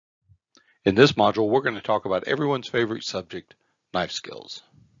In this module, we're going to talk about everyone's favorite subject, knife skills.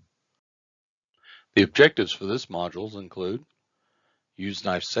 The objectives for this module include use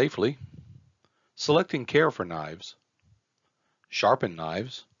knives safely, select and care for knives, sharpen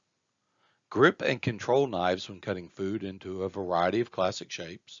knives, grip and control knives when cutting food into a variety of classic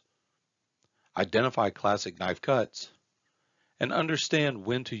shapes, identify classic knife cuts, and understand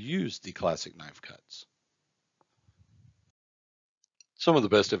when to use the classic knife cuts. Some of the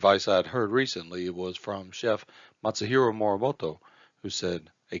best advice I'd heard recently was from Chef Matsuhiro Morimoto, who said,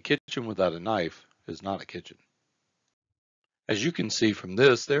 "A kitchen without a knife is not a kitchen." As you can see from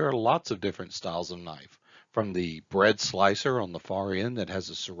this, there are lots of different styles of knife, from the bread slicer on the far end that has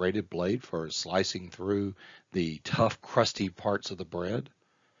a serrated blade for slicing through the tough, crusty parts of the bread,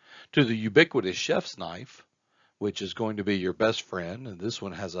 to the ubiquitous chef's knife, which is going to be your best friend. And this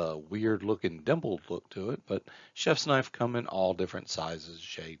one has a weird looking dimpled look to it, but chef's knife come in all different sizes,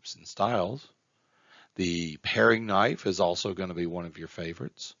 shapes, and styles. The paring knife is also going to be one of your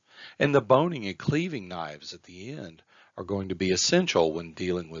favorites. And the boning and cleaving knives at the end are going to be essential when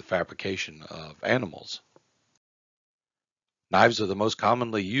dealing with fabrication of animals. Knives are the most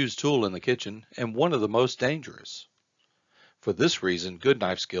commonly used tool in the kitchen and one of the most dangerous. For this reason, good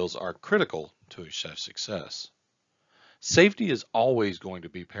knife skills are critical to a chef's success. Safety is always going to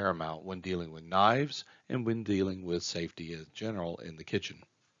be paramount when dealing with knives and when dealing with safety in general in the kitchen.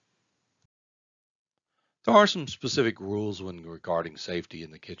 There are some specific rules when regarding safety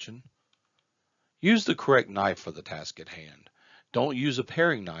in the kitchen. Use the correct knife for the task at hand. Don't use a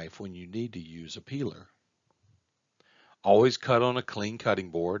paring knife when you need to use a peeler. Always cut on a clean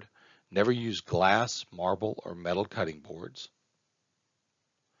cutting board. Never use glass, marble, or metal cutting boards.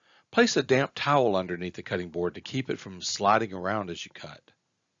 Place a damp towel underneath the cutting board to keep it from sliding around as you cut.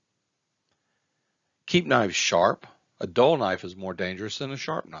 Keep knives sharp. A dull knife is more dangerous than a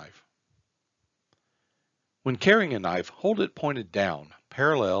sharp knife. When carrying a knife, hold it pointed down,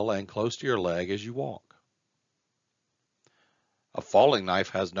 parallel and close to your leg as you walk. A falling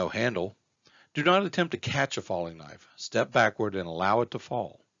knife has no handle. Do not attempt to catch a falling knife. Step backward and allow it to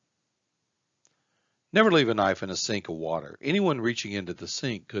fall. Never leave a knife in a sink of water. Anyone reaching into the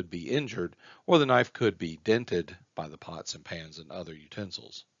sink could be injured, or the knife could be dented by the pots and pans and other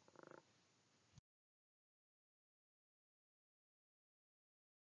utensils.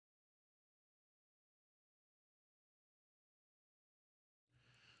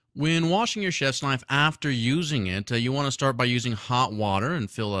 When washing your chef's knife after using it, you want to start by using hot water and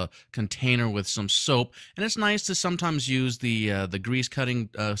fill a container with some soap. And it's nice to sometimes use the grease cutting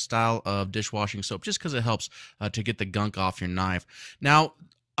style of dishwashing soap just because it helps to get the gunk off your knife. Now,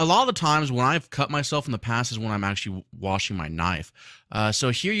 a lot of the times when I've cut myself in the past is when I'm actually washing my knife. So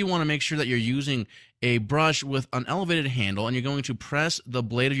here you want to make sure that you're using a brush with an elevated handle, and you're going to press the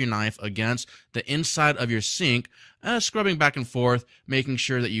blade of your knife against the inside of your sink, scrubbing back and forth, making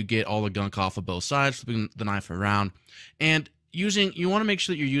sure that you get all the gunk off of both sides, flipping the knife around. And you want to make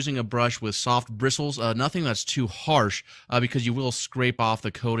sure that you're using a brush with soft bristles, nothing that's too harsh, because you will scrape off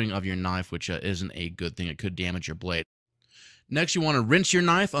the coating of your knife, which isn't a good thing. It could damage your blade. Next, you want to rinse your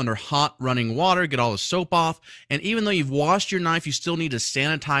knife under hot running water, get all the soap off, and even though you've washed your knife, you still need to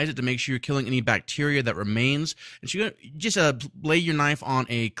sanitize it to make sure you're killing any bacteria that remains. And so you just lay your knife on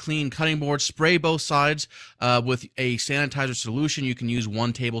a clean cutting board, spray both sides with a sanitizer solution. You can use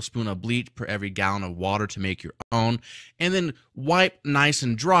 1 tablespoon of bleach per every gallon of water to make your own, and then wipe nice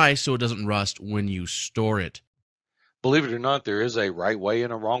and dry so it doesn't rust when you store it. Believe it or not, there is a right way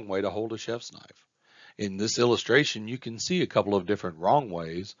and a wrong way to hold a chef's knife. In this illustration, you can see a couple of different wrong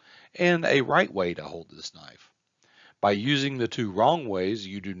ways and a right way to hold this knife. By using the 2 wrong ways,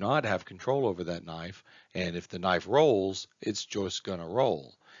 you do not have control over that knife, and if the knife rolls, it's just going to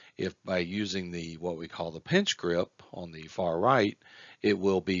roll. If by using what we call the pinch grip on the far right, it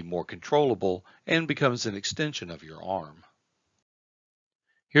will be more controllable and becomes an extension of your arm.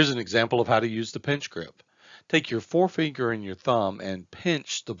 Here's an example of how to use the pinch grip. Take your forefinger and your thumb and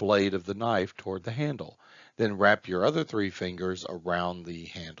pinch the blade of the knife toward the handle. Then wrap your other 3 fingers around the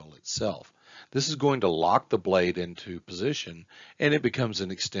handle itself. This is going to lock the blade into position, and it becomes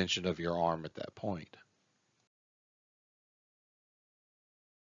an extension of your arm at that point.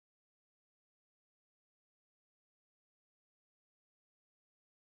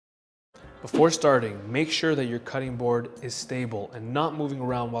 Before starting, make sure that your cutting board is stable and not moving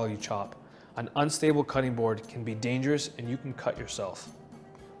around while you chop. An unstable cutting board can be dangerous and you can cut yourself.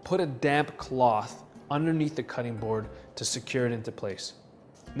 Put a damp cloth underneath the cutting board to secure it into place.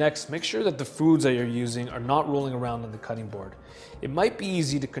 Next, make sure that the foods that you're using are not rolling around on the cutting board. It might be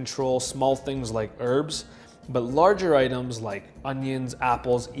easy to control small things like herbs, But larger items like onions,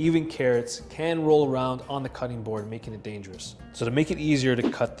 apples, even carrots can roll around on the cutting board, making it dangerous. So to make it easier to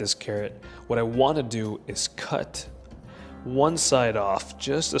cut this carrot, what I want to do is cut one side off,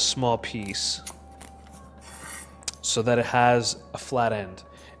 just a small piece, so that it has a flat end.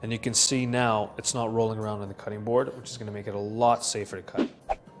 And you can see now it's not rolling around on the cutting board, which is going to make it a lot safer to cut.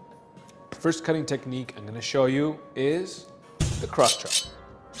 First cutting technique I'm going to show you is the cross chop.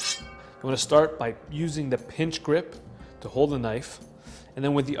 I'm going to start by using the pinch grip to hold the knife, and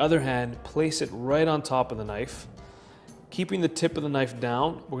then with the other hand, place it right on top of the knife. Keeping the tip of the knife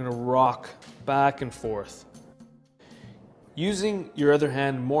down, we're going to rock back and forth. Using your other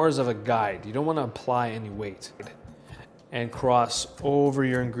hand more as of a guide. You don't want to apply any weight. And cross over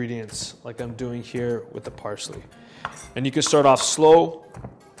your ingredients like I'm doing here with the parsley. And you can start off slow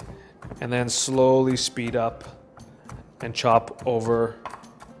and then slowly speed up and chop over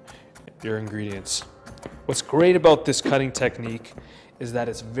your ingredients. What's great about this cutting technique is that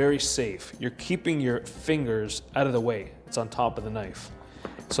it's very safe. You're keeping your fingers out of the way. It's on top of the knife.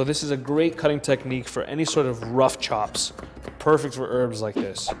 So this is a great cutting technique for any sort of rough chops, perfect for herbs like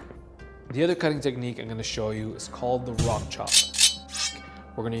this. The other cutting technique I'm going to show you is called the rock chop.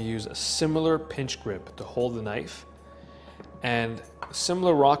 We're going to use a similar pinch grip to hold the knife and a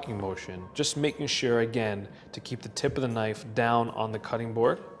similar rocking motion, just making sure again to keep the tip of the knife down on the cutting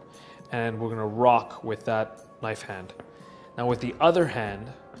board, and we're going to rock with that knife hand. Now with the other hand,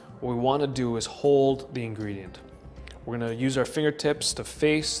 what we want to do is hold the ingredient. We're going to use our fingertips to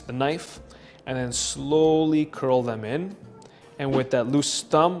face the knife and then slowly curl them in. And with that loose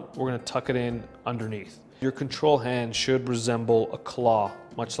thumb, we're going to tuck it in underneath. Your control hand should resemble a claw,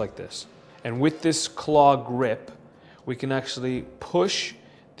 much like this. And with this claw grip, we can actually push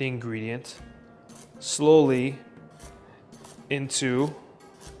the ingredient slowly into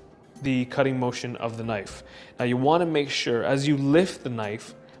the cutting motion of the knife. Now you want to make sure as you lift the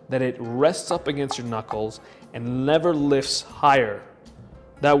knife that it rests up against your knuckles and never lifts higher.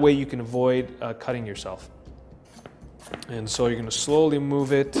 That way you can avoid cutting yourself. And so you're going to slowly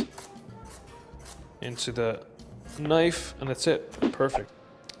move it into the knife, and that's it. Perfect.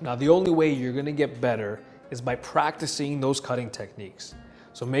 Now the only way you're going to get better is by practicing those cutting techniques.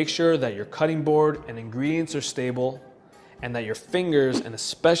 So make sure that your cutting board and ingredients are stable and that your fingers, and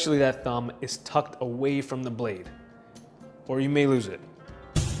especially that thumb, is tucked away from the blade, or you may lose it.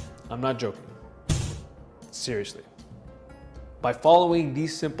 I'm not joking. Seriously. By following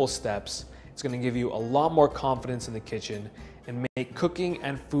these simple steps, it's going to give you a lot more confidence in the kitchen and make cooking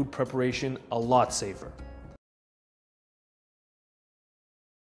and food preparation a lot safer.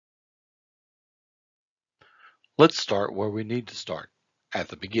 Let's start where we need to start, at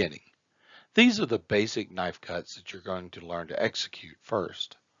the beginning. These are the basic knife cuts that you're going to learn to execute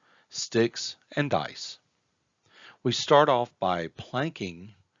first: sticks and dice. We start off by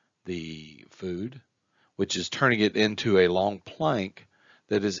planking the food, which is turning it into a long plank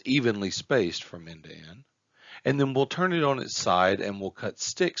that is evenly spaced from end to end. And then we'll turn it on its side and we'll cut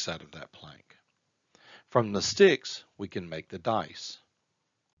sticks out of that plank. From the sticks, we can make the dice.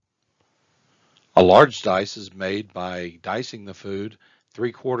 A large dice is made by dicing the food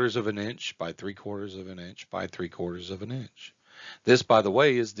 3/4 of an inch by 3/4 of an inch by 3/4 of an inch. This, by the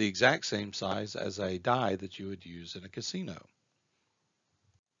way, is the exact same size as a die that you would use in a casino.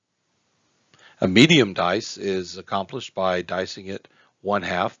 A medium dice is accomplished by dicing it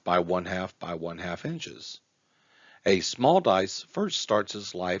 1/2 by 1/2 by 1/2 inches. A small dice first starts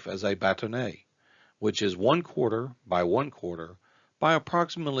its life as a bâtonnet, which is 1/4 by 1/4 by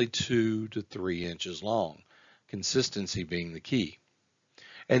approximately 2 to 3 inches long, consistency being the key.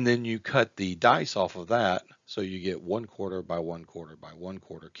 And then you cut the dice off of that, so you get 1/4 by 1/4 by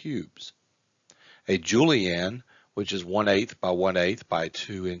 1/4 cubes. A julienne, which is 1/8 by 1/8 by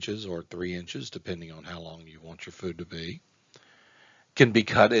 2 inches or 3 inches, depending on how long you want your food to be, can be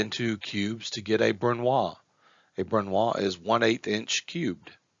cut into cubes to get a brunoise. A brunoise is 1/8 inch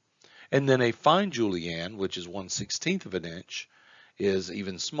cubed. And then a fine julienne, which is 1/16 of an inch, is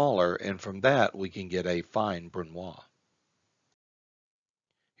even smaller, and from that we can get a fine brunoise.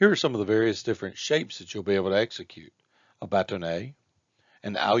 Here are some of the various different shapes that you'll be able to execute. A bâtonnet,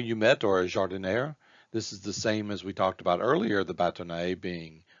 an allumette or a jardinière. This is the same as we talked about earlier, the bâtonnet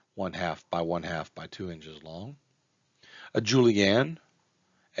being 1/2 by 1/2 by 2 inches long. A julienne,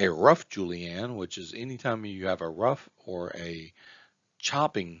 a rough julienne, which is anytime you have a rough or a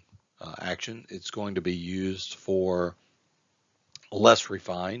chopping action, it's going to be used for less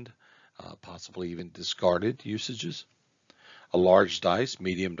refined, possibly even discarded usages. A large dice,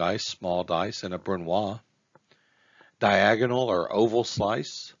 medium dice, small dice, and a brunoise. Diagonal or oval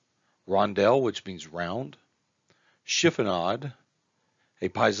slice, rondelle, which means round, chiffonade, a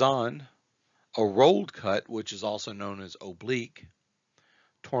paysanne, a rolled cut, which is also known as oblique,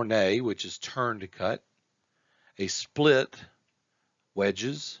 tourné, which is turned cut, a split,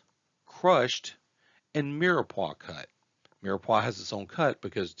 wedges, crushed, and mirepoix cut. Mirepoix has its own cut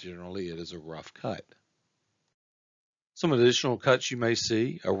because generally it is a rough cut. Some additional cuts you may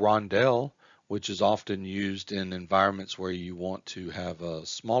see, a rondelle, which is often used in environments where you want to have a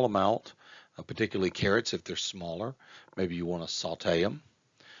small amount, particularly carrots if they're smaller. Maybe you want to saute them.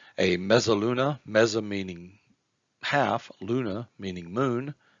 A mezzaluna, mezza meaning half, luna meaning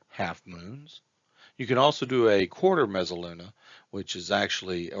moon, half moons. You can also do a quarter mezzaluna, which is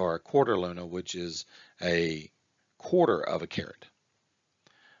actually, or a quarter luna, which is a quarter of a carrot.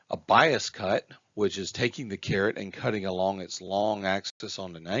 A bias cut, which is taking the carrot and cutting along its long axis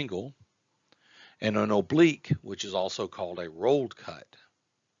on an angle. And an oblique, which is also called a rolled cut.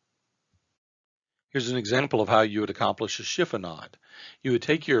 Here's an example of how you would accomplish a chiffonade. You would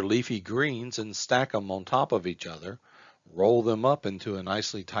take your leafy greens and stack them on top of each other, roll them up into a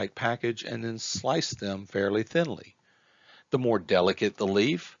nicely tight package, and then slice them fairly thinly. The more delicate the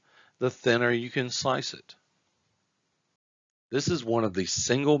leaf, the thinner you can slice it. This is one of the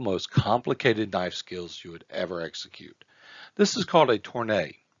single most complicated knife skills you would ever execute. This is called a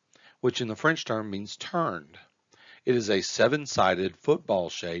tourné, which in the French term means turned. It is a 7-sided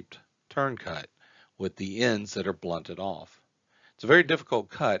football-shaped turn cut with the ends that are blunted off. It's a very difficult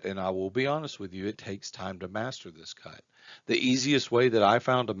cut, and I will be honest with you, it takes time to master this cut. The easiest way that I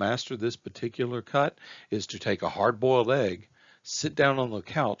found to master this particular cut is to take a hard-boiled egg, sit down on the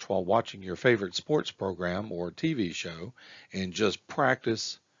couch while watching your favorite sports program or TV show, and just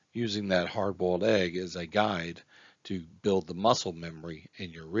practice using that hard-boiled egg as a guide to build the muscle memory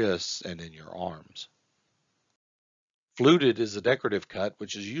in your wrists and in your arms. Fluted is a decorative cut,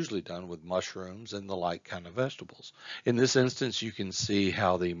 which is usually done with mushrooms and the like kind of vegetables. In this instance, you can see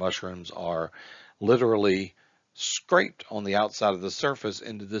how the mushrooms are literally scraped on the outside of the surface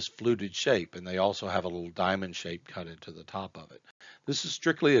into this fluted shape, and they also have a little diamond shape cut into the top of it. This is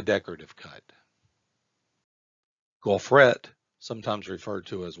strictly a decorative cut. Gaufrette, sometimes referred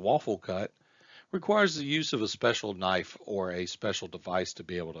to as waffle cut, requires the use of a special knife or a special device to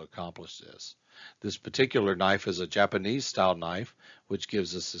be able to accomplish this. This particular knife is a Japanese style knife, which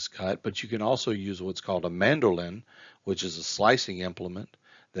gives us this cut, but you can also use what's called a mandolin, which is a slicing implement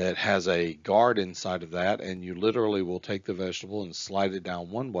that has a guard inside of that, and you literally will take the vegetable and slide it down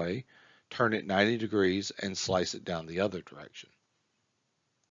one way, turn it 90 degrees, and slice it down the other direction.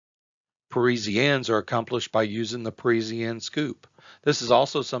 Parisiennes are accomplished by using the Parisienne scoop. This is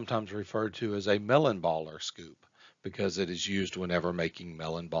also sometimes referred to as a melon ball or scoop because it is used whenever making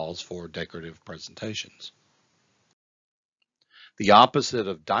melon balls for decorative presentations. The opposite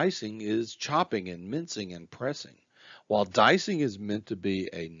of dicing is chopping and mincing and pressing. While dicing is meant to be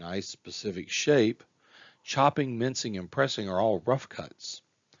a nice specific shape, chopping, mincing, and pressing are all rough cuts.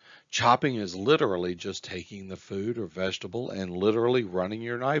 Chopping is literally just taking the food or vegetable and literally running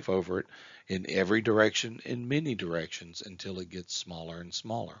your knife over it in every direction, in many directions, until it gets smaller and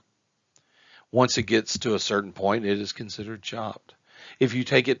smaller. Once it gets to a certain point, it is considered chopped. If you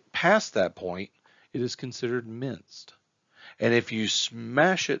take it past that point, it is considered minced. And if you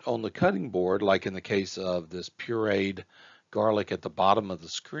smash it on the cutting board, like in the case of this pureed garlic at the bottom of the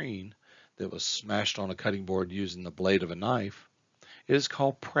screen that was smashed on a cutting board using the blade of a knife, it is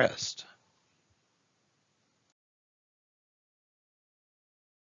called pressed.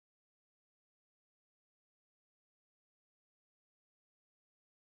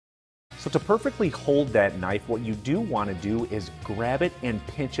 So to perfectly hold that knife, what you do want to do is grab it and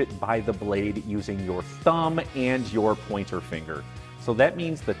pinch it by the blade using your thumb and your pointer finger. So that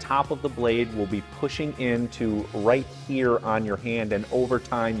means the top of the blade will be pushing into right here on your hand, and over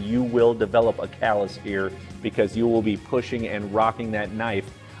time you will develop a callus here because you will be pushing and rocking that knife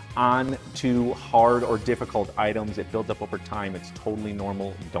onto hard or difficult items. It builds up over time. It's totally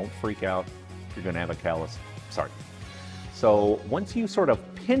normal. Don't freak out. You're going to have a callus. Sorry. So once you sort of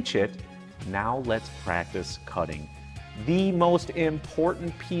pinch it, now let's practice cutting. The most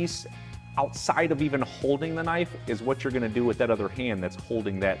important piece outside of even holding the knife is what you're going to do with that other hand that's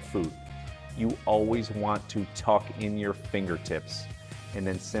holding that food. You always want to tuck in your fingertips and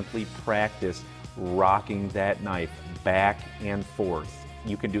then simply practice rocking that knife back and forth.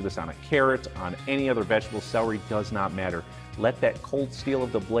 You can do this on a carrot, on any other vegetable. Celery does not matter. Let that cold steel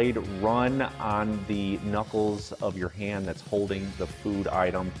of the blade run on the knuckles of your hand that's holding the food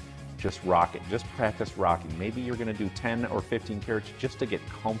item. Just rock it. Just practice rocking. Maybe you're going to do 10 or 15 carrots just to get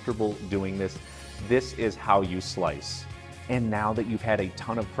comfortable doing this. This is how you slice. And now that you've had a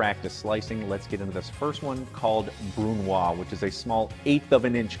ton of practice slicing, let's get into this first one called brunoise, which is a small 1/8 of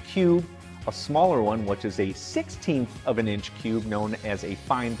an inch cube. A smaller one, which is a 1/16 of an inch cube, known as a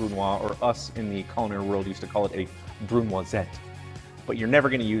fine brunoise, or us in the culinary world used to call it a brunoisette. But you're never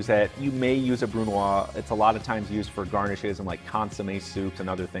going to use that. You may use a brunoise. It's a lot of times used for garnishes and like consomme soups and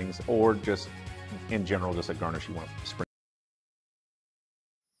other things, or just in general, just a garnish you want to sprinkle.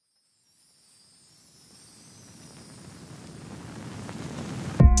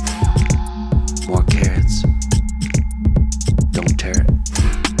 More carrots. Don't tear it.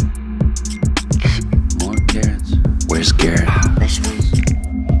 More carrots. Where's Garrett? Vegetables.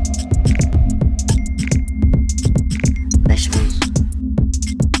 Vegetables.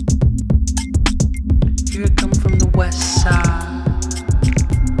 Here I come from the west side.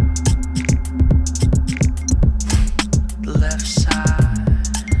 The left side.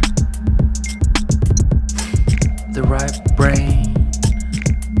 The right brain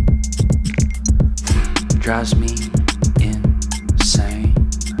drives me insane.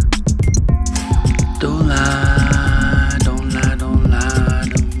 Don't lie, don't lie, don't lie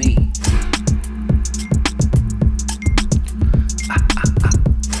to me.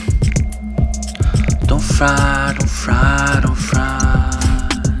 Don't fry, don't fry, don't fry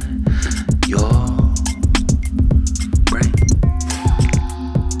your brain.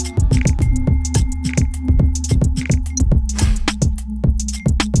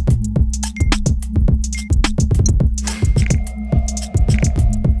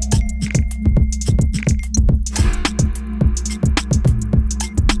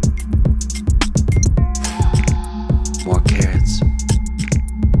 More carrots.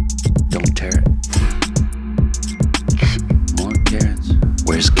 Don't tear it. More carrots.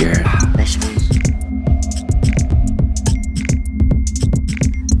 Where's Garrett? Vegetables.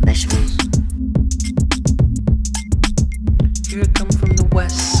 Vegetables. Here I come from the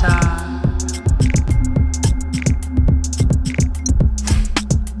west side.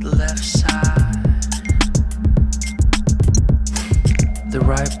 The left side. The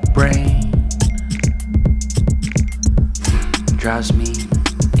right brain drives me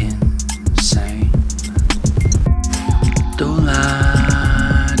insane. Don't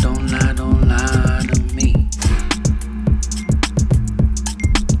lie, don't lie, don't lie to me.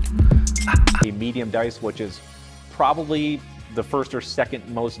 A medium dice, which is probably the first or second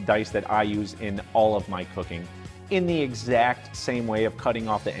most dice that I use in all of my cooking, in the exact same way of cutting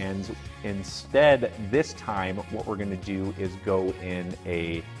off the ends. Instead, this time, what we're gonna do is go in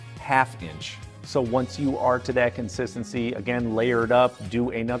a 1/2 inch. So once you are to that consistency, again, layer it up,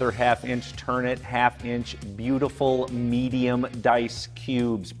 do another 1/2 inch, turn it 1/2 inch, beautiful medium dice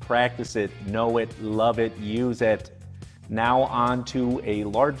cubes. Practice it, know it, love it, use it. Now on to a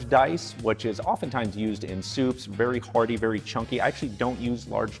large dice, which is oftentimes used in soups, very hearty, very chunky. I actually don't use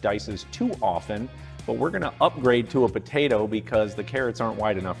large dices too often, but we're gonna upgrade to a potato because the carrots aren't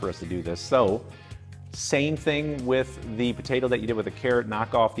wide enough for us to do this. So, same thing with the potato that you did with the carrot.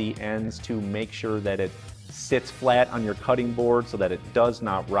 Knock off the ends to make sure that it sits flat on your cutting board so that it does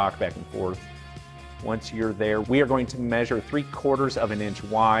not rock back and forth. Once you're there, we are going to measure 3/4 of an inch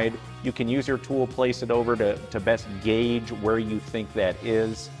wide. You can use your tool, place it over to best gauge where you think that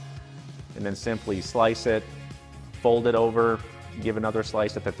is, and then simply slice it, fold it over, give another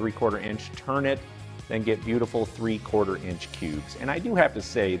slice at the 3/4 inch, turn it, then get beautiful 3/4 inch cubes. And I do have to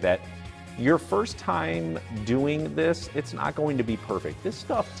say that your first time doing this, it's not going to be perfect. This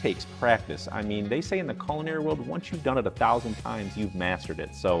stuff takes practice. I mean, they say in the culinary world, once you've done it 1,000 times, you've mastered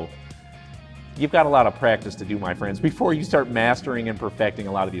it. So you've got a lot of practice to do, my friends, before you start mastering and perfecting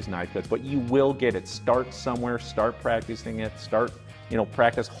a lot of these knife cuts, but you will get it. Start somewhere, start practicing it, start,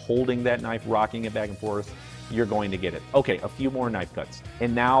 practice holding that knife, rocking it back and forth. You're going to get it. Okay, a few more knife cuts.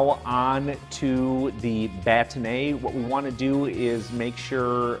 And now on to the bâtonnet. What we want to do is make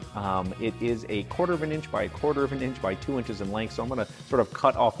sure it is 1/4 of an inch by 1/4 of an inch by 2 inches in length. So I'm going to sort of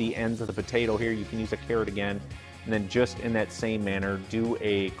cut off the ends of the potato here. You can use a carrot again. And then just in that same manner, do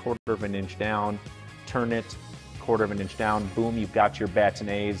a 1/4 of an inch down, turn it 1/4 of an inch down, boom, you've got your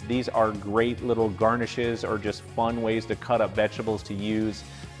bâtonnets. These are great little garnishes or just fun ways to cut up vegetables to use.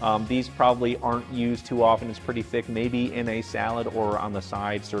 These probably aren't used too often. It's pretty thick, maybe in a salad or on the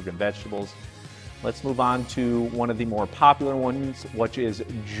side served in vegetables. Let's move on to one of the more popular ones, which is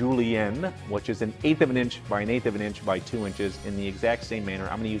julienne, which is 1/8 of an inch by 1/8 of an inch by 2 inches in the exact same manner.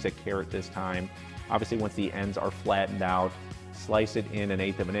 I'm going to use a carrot this time. Obviously, once the ends are flattened out, slice it in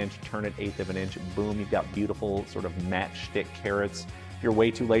 1/8 of an inch, turn it 1/8 of an inch, boom, you've got beautiful sort of matchstick carrots. If you're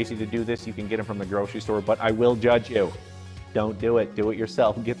way too lazy to do this, you can get them from the grocery store, but I will judge you. Don't do it. Do it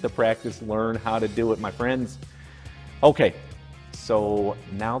yourself. Get the practice. Learn how to do it, my friends. Okay, so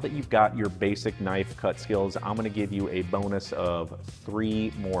now that you've got your basic knife cut skills, I'm gonna give you a bonus of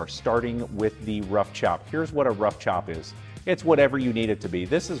 3 more, starting with the rough chop. Here's what a rough chop is. It's whatever you need it to be.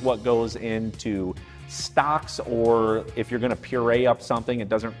 This is what goes into stocks, or if you're gonna puree up something, it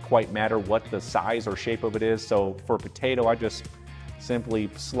doesn't quite matter what the size or shape of it is. So for potato, I just simply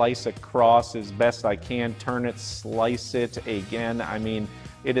slice across as best I can, turn it, slice it again. I mean,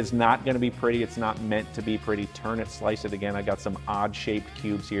 it is not going to be pretty. It's not meant to be pretty. Turn it, slice it again. I got some odd shaped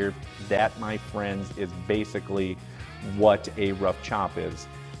cubes here. That, my friends, is basically what a rough chop is.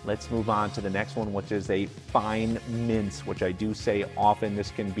 Let's move on to the next one, which is a fine mince, which I do say often. This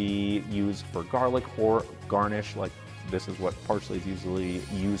can be used for garlic or garnish, like this is what parsley is usually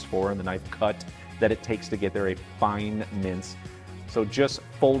used for in the knife cut that it takes to get there, a fine mince. So just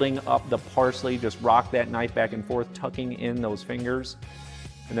folding up the parsley, just rock that knife back and forth, tucking in those fingers.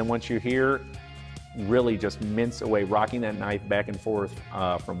 And then once you're here, really just mince away, rocking that knife back and forth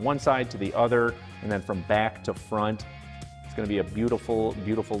from one side to the other, and then from back to front. It's gonna be a beautiful,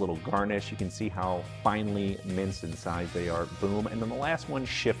 beautiful little garnish. You can see how finely minced in size they are, boom. And then the last one,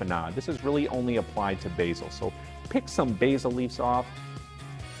 chiffonade. This is really only applied to basil. So pick some basil leaves off.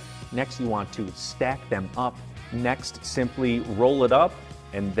 Next, you want to stack them up. Next, simply roll it up,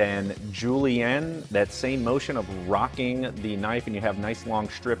 and then julienne, that same motion of rocking the knife, and you have nice long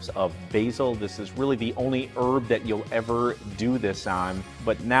strips of basil. This is really the only herb that you'll ever do this on.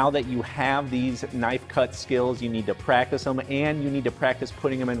 But now that you have these knife cut skills, you need to practice them, and you need to practice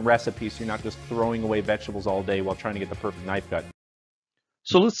putting them in recipes so you're not just throwing away vegetables all day while trying to get the perfect knife cut.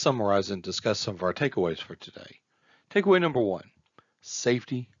 So let's summarize and discuss some of our takeaways for today. Takeaway number 1,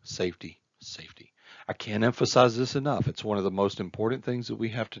 safety, safety, safety. I can't emphasize this enough. It's one of the most important things that we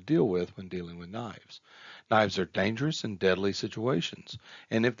have to deal with when dealing with knives. Knives are dangerous and deadly situations,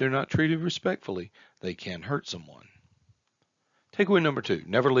 and if they're not treated respectfully, they can hurt someone. Takeaway number 2,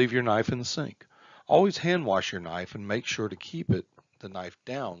 never leave your knife in the sink. Always hand wash your knife and make sure to keep the knife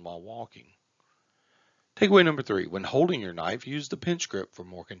down while walking. Takeaway number 3, when holding your knife, use the pinch grip for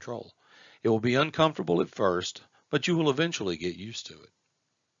more control. It will be uncomfortable at first, but you will eventually get used to it.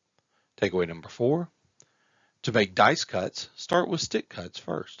 Takeaway number 4, to make dice cuts, start with stick cuts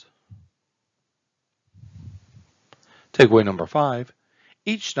first. Takeaway number 5,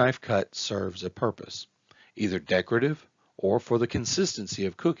 each knife cut serves a purpose, either decorative or for the consistency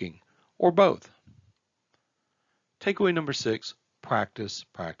of cooking, or both. Takeaway number 6, practice,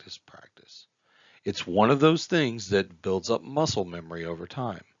 practice, practice. It's one of those things that builds up muscle memory over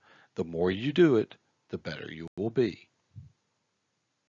time. The more you do it, the better you will be.